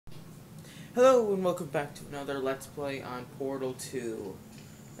Hello and welcome back to another Let's Play on Portal 2.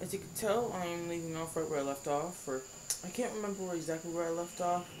 As you can tell, I'm leaving off right where I left off, or I can't remember exactly where I left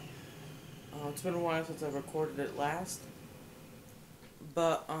off. It's been a while since I recorded it last.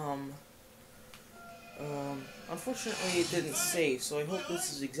 But, unfortunately it didn't save, so I hope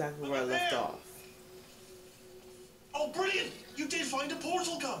this is exactly where I left off. Oh, brilliant! You did find a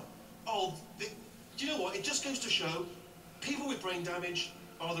portal gun! Oh, do you know what? It just goes to show, people with brain damage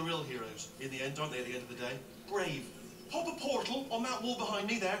are the real heroes in the end, aren't they, at the end of the day? Brave. Pop a portal on that wall behind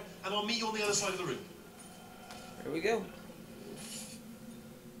me there, and I'll meet you on the other side of the room. Here we go.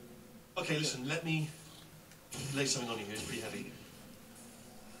 Okay, listen, let me lay something on you here. It's pretty heavy.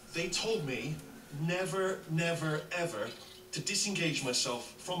 They told me never, never, ever to disengage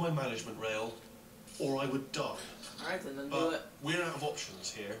myself from my management rail, or I would die. Alright, then do it. We're out of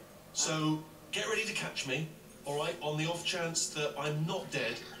options here, so get ready to catch me, alright, on the off chance that I'm not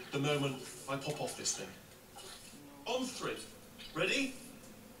dead the moment I pop off this thing. On 3. Ready?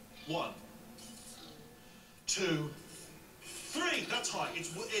 1, 2, 3. That's high.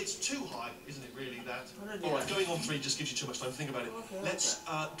 It's too high, isn't it, really, that? Alright, going on 3 just gives you too much time to think about it. Okay, Let's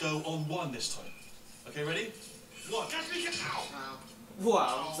go on 1 this time. Okay, ready? 1. Catch me, ow!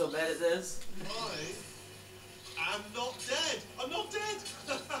 Wow, I'm so bad at this. I'm not dead. I'm not dead.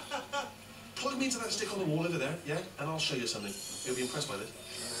 Plug me into that stick on the wall over there, yeah? And I'll show you something. You'll be impressed by this.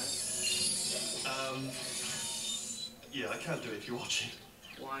 Yeah, I can't do it if you're watching.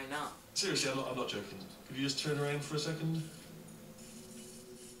 Why not? Seriously, I'm not joking. Could you just turn around for a second?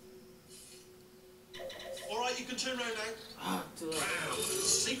 Alright, you can turn around now. Ah, too late. Wow,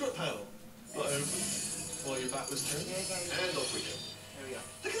 secret panel. Open while your back was turned. And off we go. There we go.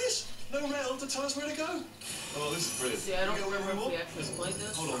 Look at this! No rail to tell us where to go. Oh, this is brilliant. See, I don't remember if we actually played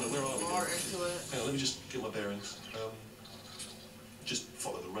this. Hold on, where are we? Far into it. Hang on, let me just get my bearings. Just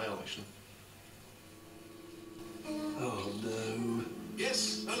follow the rail, actually. Oh, no.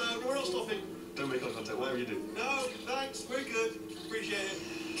 Yes, hello, we're not stopping. Don't make eye contact, whatever you do. No, thanks, we're good. Appreciate it.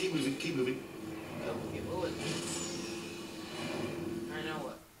 Keep moving, keep moving. Keep moving. I know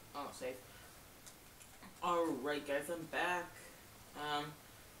what. Oh, safe. Alright, guys, I'm back.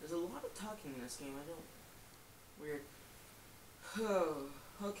 There's a lot of talking in this game. I don't... Weird.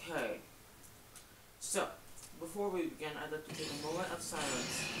 Okay. So, before we begin, I'd like to take a moment of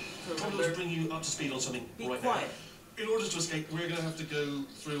silence to remember... To bring you up to speed on something right quiet. now. In order to escape, we're going to have to go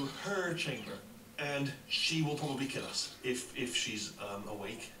through her chamber. And she will probably kill us, if she's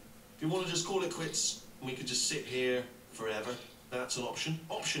awake. If you want to just call it quits, we could just sit here forever. That's an option.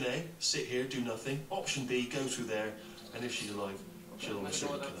 Option A, sit here, do nothing. Option B, go through there, and if she's alive, she'll almost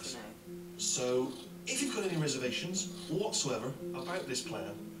certainly kill us. So, if you've got any reservations whatsoever about this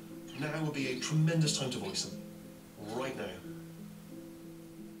plan, now would be a tremendous time to voice them. Right now.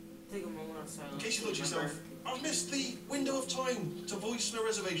 Take a moment of silence. In case you thought to yourself, I've missed the window of time to voice my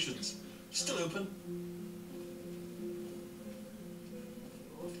reservations. Still open.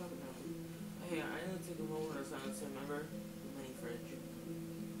 Hey, I need to take a moment of silence to remember the mini fridge.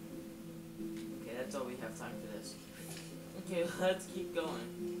 Okay, that's all we have time for this. Okay, let's keep going.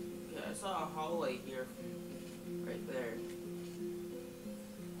 Okay, I saw a hallway here. Right there.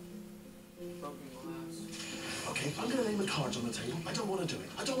 Broken glass. Okay, I'm gonna lay my cards on the table. I don't want to do it.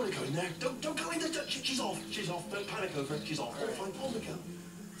 I don't want to go in there. Don't go in there. She's off. She's off. Don't panic over it. She's off. All fine. On the go.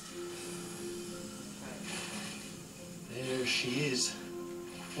 There she is.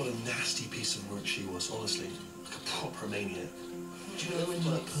 What a nasty piece of work she was, honestly. Like a proper maniac. Do you know who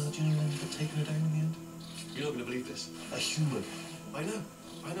ended up taking her down in the end? You're not going to believe this. A human. I know.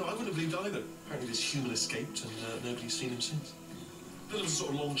 I wouldn't have believed either. Apparently this human escaped and nobody's seen him since. Then there was a sort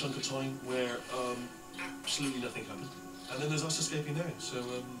of long chunk of time where absolutely nothing happened. And then there's us escaping now. So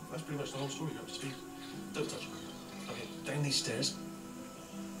that's pretty much the whole story. You're up to speed. Don't touch me. Okay, down these stairs.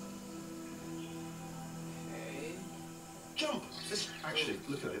 Okay. Jump! Actually,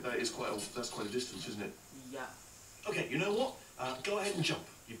 look at it. That's quite a distance, isn't it? Yeah. Okay, you know what? Go ahead and jump.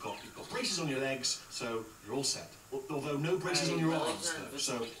 You've got braces on your legs, so you're all set. Although no braces on your arms, though.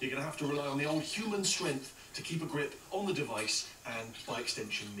 So you're going to have to rely on the old human strength to keep a grip on the device and, by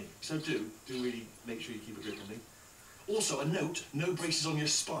extension, me. So do really make sure you keep a grip on me. Also, a note: no braces on your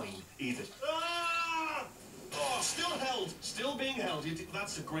spine either. Ah! Oh, still held, still being held.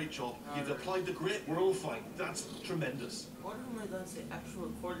 That's a great job. You've applied the grip. We're all fine. That's tremendous. What am I going to say? Actually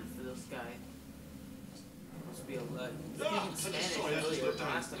recorded for this guy. Must be a lot. Sorry, I just slipped down.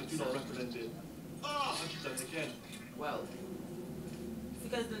 I do not recommend it. Ah, I did that again. Well, if you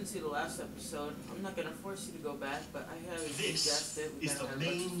guys didn't see the last episode, I'm not gonna force you to go back, but I have suggested is the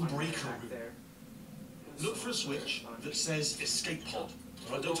main breaker room. There. Look for a switch that says escape pod.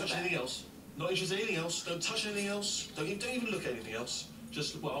 Right, don't touch anything else. Not interested in anything else. Don't touch anything else. Don't even look at anything else.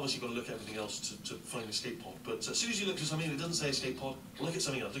 Just, well, obviously you've got to look at everything else to find the escape pod. But as soon as you look at something and it doesn't say escape pod, look at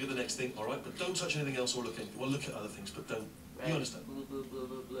something else. Look at the next thing, all right? But don't touch anything else or look at, well, look at other things, but don't. Red, you understand? Blue, blue, blue,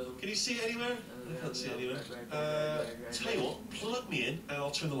 blue, blue. Can you see it anywhere? I can't see it anywhere. Tell you what, plug me in and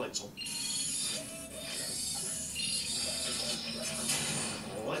I'll turn the lights on.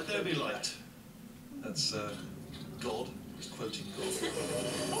 Let there be light. That's God. He's quoting God.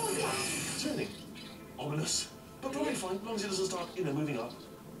 Oh my God! Turning. Ominous. But probably fine, as long as it doesn't start, moving up.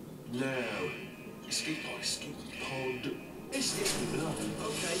 Now. Escape pod, escape pod. It's moving up.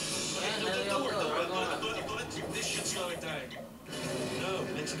 Okay. Don't worry, I've got it. This should slow it down. No,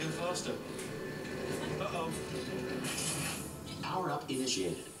 it makes it go faster. Uh-oh. Power up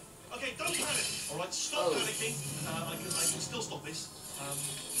initiated. Okay, don't panic. All right, stop panicking. I can still stop this.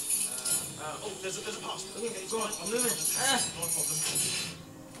 There's a pass. Okay, go on, I'm moving. No problem.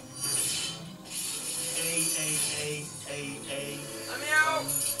 A. Let me out. A.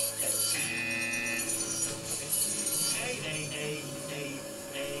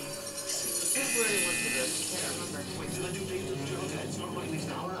 Where was this? I can't remember. Wait, did I do okay? It's not right. It's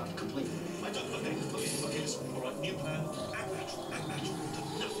Power up complete. I don't. Okay. Listen. All right, new plan. Act natural.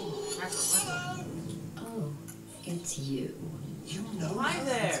 Oh, it's you. You know. Hi It's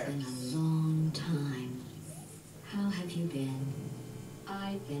there. been a long time. How have you been?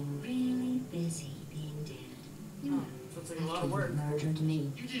 I've been really busy being dead. You know, Looks like a lot after of you work. murdered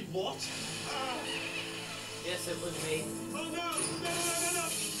me. You did what? Yes, it was me. Oh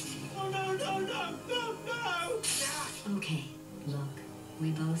no! No! Okay, look, we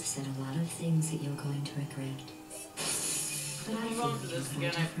both said a lot of things that you're going to regret. But I I'm going think through this you've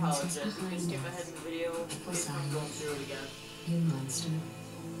again, I got differences apologize. You can behind skip ahead in us. the video. If I'm going through it again. You monster.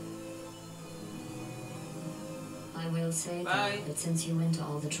 I will say Bye. though, that since you went to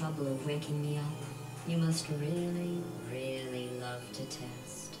all the trouble of waking me up, you must really, really love to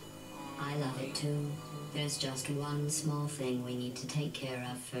test. I love it too. There's just one small thing we need to take care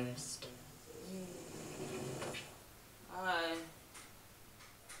of first. Hi.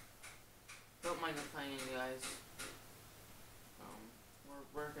 Don't mind complaining, guys. We're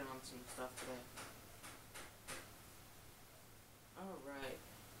working on some stuff today. Alright.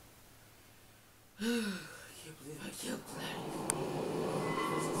 Can't believe I killed Gladys.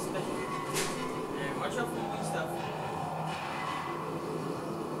 This is special. And watch out for new stuff.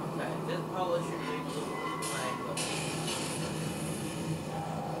 Okay, this polish should be a little flag, but...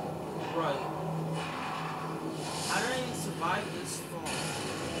 Right. How did I even survive this fall?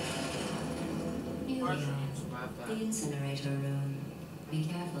 Here we Partially are, survived the that. incinerator room. Be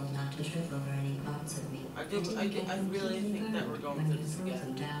careful not to trip over any parts of me. I really think that we're going through this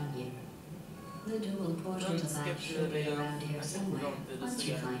again. Down here. The dual portal Don't skip device through the should be video. around I here think we're somewhere. going through this Once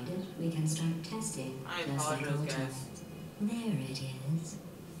you again. find it, we can start testing. I just like apologize, old guys. times. There it is.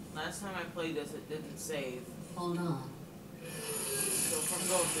 Last time I played this, it didn't save. Hold on. So if I'm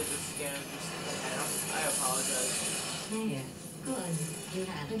going through this again, I apologize. There. Good. You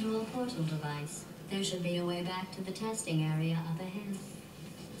have a dual portal device. There should be a way back to the testing area up ahead.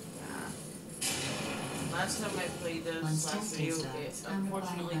 Last time I played this Once last testing video, starts, it I'm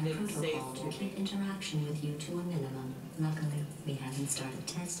unfortunately required by didn't save protocol for to keep me. interaction with you to a minimum. Luckily, we haven't started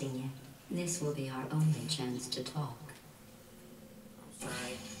testing yet. This will be our only chance to talk. I'm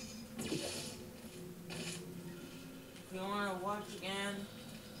sorry. If you want to watch again,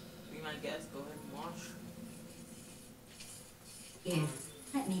 be my guest, go ahead and watch. Here,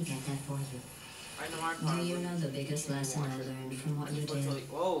 let me get that for you. I know I Do probably you know the biggest lesson I learned from what you did?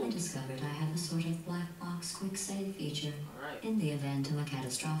 Whoa. I discovered I have a sort of black box quick save feature. Alright. In the event of a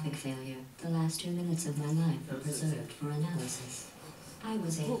catastrophic failure, the last 2 minutes of my life were preserved for analysis. I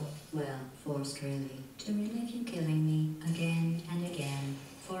was able, well, forced really, to relive you killing me again and again,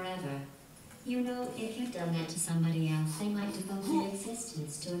 forever. You know, if you'd done that to somebody else, they might devote their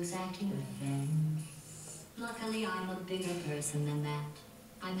existence to exacting revenge. Luckily, I'm a bigger person than that.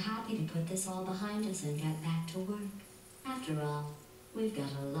 I'm happy to put this all behind us and get back to work. After all, we've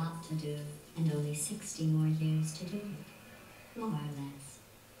got a lot to do, and only 60 more years to do it. More or less.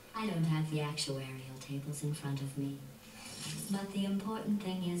 I don't have the actuarial tables in front of me. But the important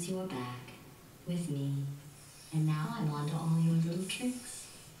thing is you're back, with me. And now I'm on to all your little tricks.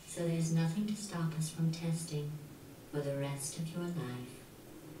 So there's nothing to stop us from testing for the rest of your life.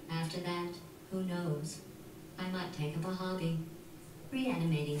 After that, who knows? I might take up a hobby.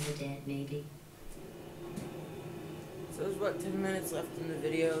 Reanimating the dead, maybe. So there's about 10 minutes left in the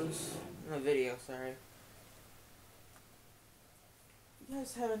videos. No video, sorry. You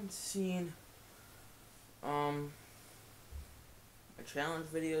guys haven't seen, I my challenge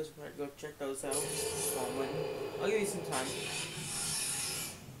videos. Go check those out. Small one. I'll give you some time.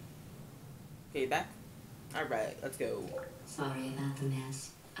 Okay, back? Alright, let's go. Sorry about the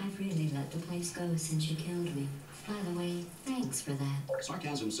mess. I've really let the place go since you killed me. By the way, thanks for that.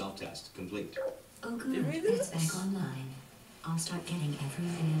 Sarcasm self-test complete. Oh Did we good, do it's this? back online. I'll start getting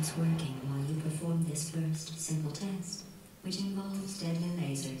everything else working while you perform this first simple test, which involves deadly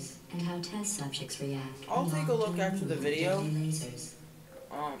lasers and how test subjects react. I'll take a look after the video. Deadly lasers.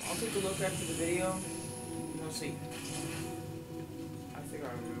 I'll take a look after the video. We'll see. I think I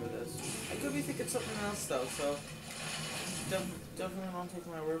remember this. I could be thinking something else though, so definitely don't take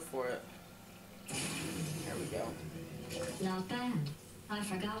my word for it. There we go. Not bad. I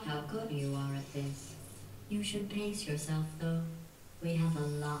forgot how good you are at this. You should pace yourself though. We have a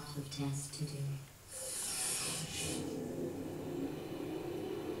lot of tests to do.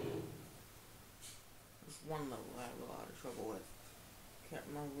 There's one level I have a lot of trouble with. Can't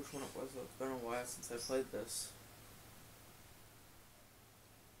remember which one it was though. It's been a while since I played this.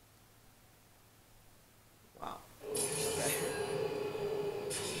 Wow. Okay.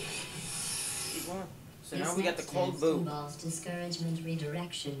 Keep going. So now we got the cold boot. Involves discouragement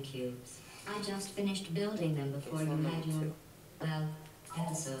redirection cubes. I just finished building them before Which you one had number your, two? well,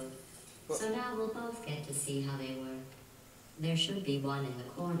 episode. What? So now we'll both get to see how they were. There should be one in the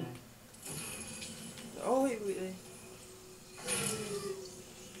corner. Oh wait. Okay.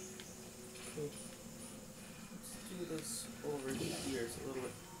 Let's do this over here. It's a little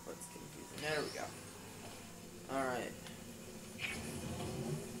bit what's confusing. There we go. Alright.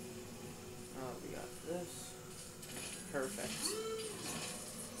 Oh, we got this. Perfect.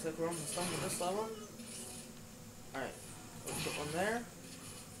 Looks like we're almost done with this level. Alright. Let's put one there.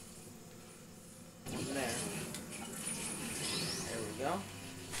 One there. There we go.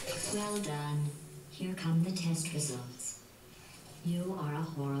 Well done. Here come the test results. You are a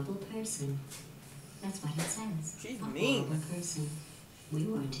horrible person. That's what it says. She's a mean. horrible person. We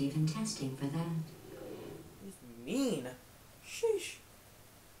weren't even testing for that. He's mean. Sheesh.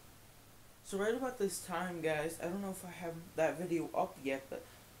 So right about this time, guys, I don't know if I have that video up yet, but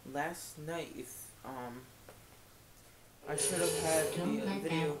last night, I should have had Don't the let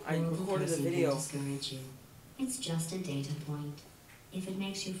video. that I horrible recorded a person video. discourage you. It's just a data point. If it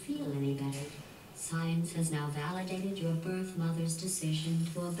makes you feel any better, science has now validated your birth mother's decision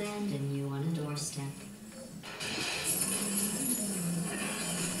to abandon you on a doorstep.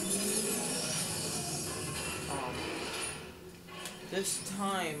 This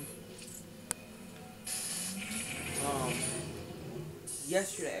time,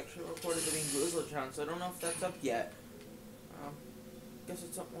 yesterday I actually recorded the Bean Boozled challenge, so I don't know if that's up yet. Guess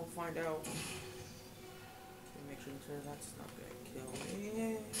it's something we'll find out. Okay, make sure that's not gonna kill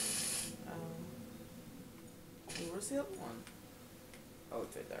me. Hey, where's the other one? Oh,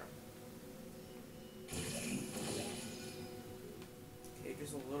 it's right there. Okay,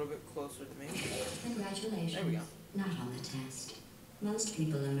 just a little bit closer to me. Congratulations. There we go. Not on the test. Most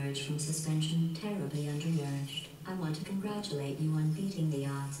people emerge from suspension terribly undernourished. I want to congratulate you on beating the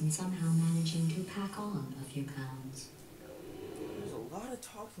odds and somehow managing to pack on a few pounds. There's a lot of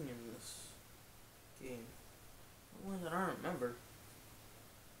talking in this game. One that I don't remember.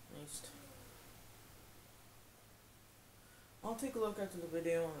 At least. I'll take a look after the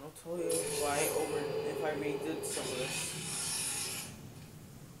video and I'll tell you if I redid some of this.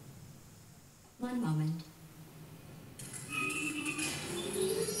 One moment.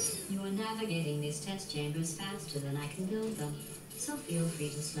 You are navigating these test chambers faster than I can build them, so feel free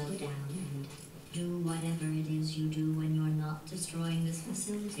to slow down and do whatever it is you do when you're not destroying this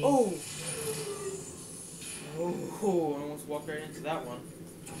facility. Oh! Oh, I almost walked right into that one.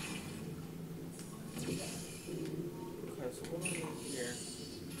 Okay, so what do we need here?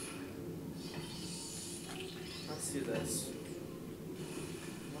 Let's do this.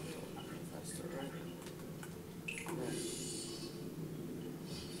 Faster, right?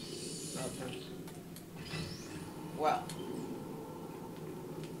 Okay. Well.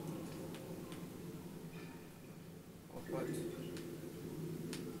 What?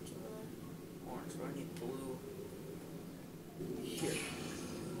 Orange, so I need blue. Here.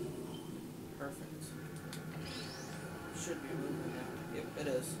 Perfect. Should be moving now. Yep, it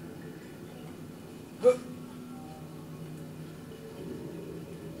is. Huh.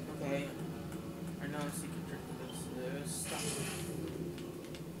 Okay. I know a secret trick to this. Stop.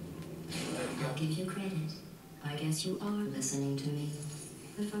 There we I'll go. give you credit. I guess you are listening to me.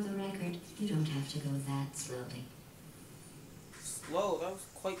 But for the record, you don't have to go that slowly. Slow, that was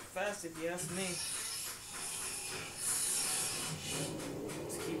quite fast if you ask me.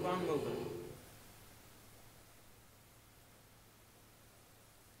 Let's keep on moving.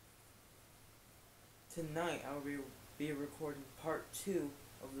 tonight I will be recording part 2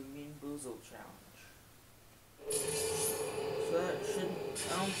 of the Mean Boozle challenge. So that shouldn't,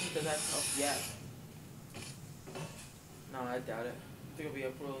 I don't think that that's up yet. No, I doubt it. I think I'll be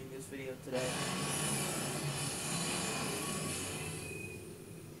uploading this video today.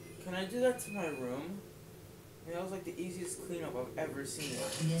 Can I do that to my room? I mean, that was like the easiest cleanup I've ever seen.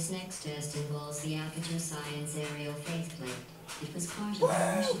 This next test involves the Aperture Science Aerial Faceplate. It was part of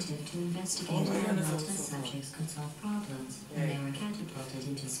an initiative to investigate how well test subjects could solve problems when they were catapulted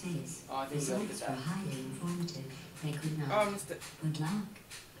into space. Results were highly informative. They could not. Oh, I missed it. Good luck.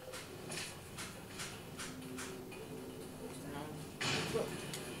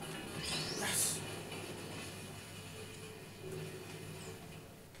 Yes.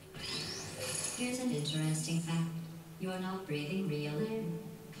 Here's an interesting fact. You're not breathing real air.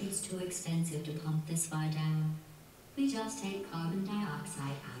 It's too expensive to pump this far down. We just take carbon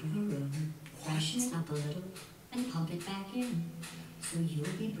dioxide out of a room, freshen it up a little, and pump it back in. So you'll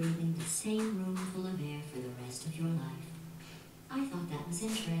be breathing the same room full of air for the rest of your life. I thought that was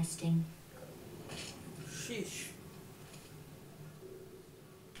interesting. Sheesh.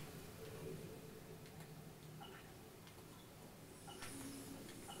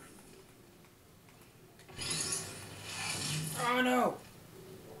 Oh no!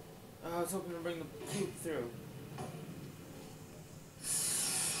 I was hoping to bring the cube through.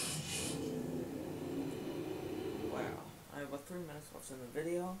 Wow. I have about 3 minutes left in the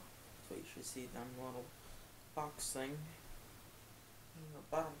video. That's what you should see down the little box thing in the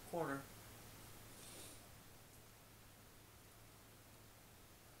bottom corner.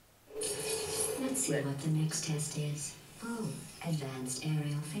 Let's see what the next test is. Oh, advanced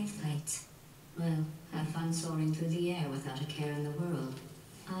aerial faceplates. Well, have fun soaring through the air without a care in the world.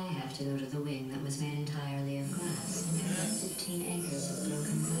 I have to go to the wing that was made entirely of glass, and I have 15 acres of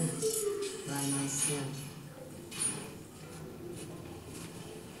broken glass by myself.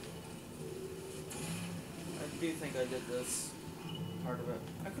 I do think I did this part of it.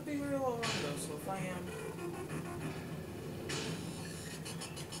 I could be real all wrong though, so if I am...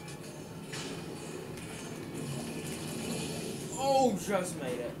 Oh, just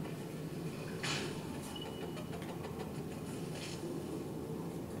made it.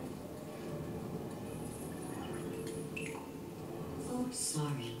 Oh,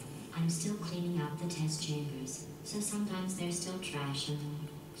 sorry. I'm still cleaning out the test chambers, so sometimes there's still trash and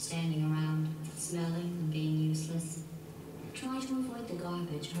standing around, smelling and being useless. Try to avoid the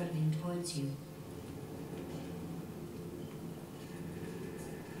garbage hurtling towards you.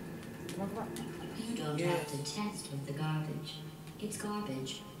 Come on, come on. You don't have to test with the garbage. It's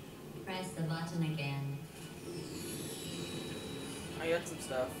garbage. Press the button again. I got some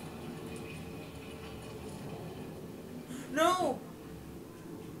stuff. No!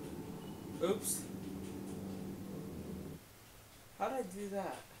 Oops. How did I do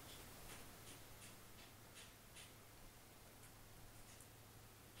that?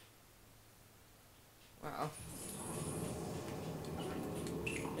 Wow.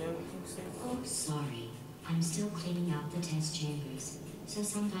 Oh, sorry. I'm still cleaning out the test chambers, so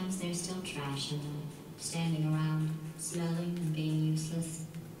sometimes there's still trash in them, standing around, smelling and being useless.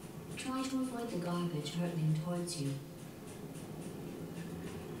 Try to avoid the garbage hurtling towards you.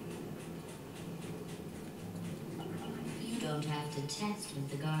 You don't have to test with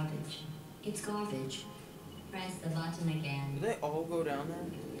the garbage. It's garbage. Press the button again. Did they all go down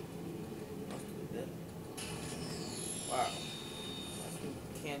there? Wow.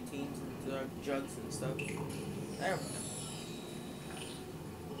 Canteens and jugs and stuff. There we go.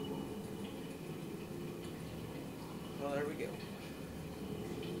 Well, there we go.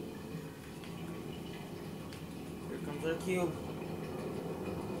 Here comes our cube.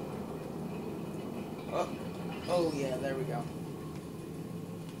 Oh. Oh, yeah, there we go.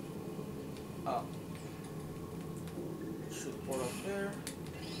 Oh. Shoot port up there.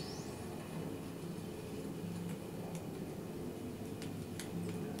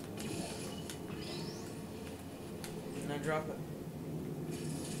 And then drop it.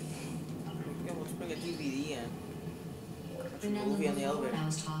 Okay, let's bring a DVD in. Remember Movie on the before elevator. I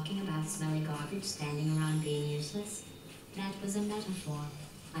was talking about smelly garbage standing around being useless? That was a metaphor.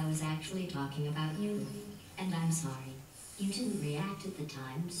 I was actually talking about you. And I'm sorry. You didn't react at the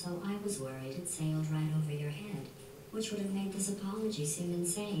time, so I was worried it sailed right over your head, which would have made this apology seem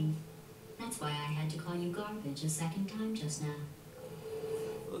insane. That's why I had to call you garbage a second time just now.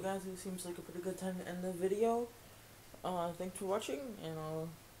 Well guys, it seems like a pretty good time to end the video. Thanks for watching, and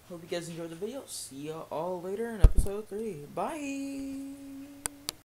hope you guys enjoyed the video. See ya all later in episode 3. Bye!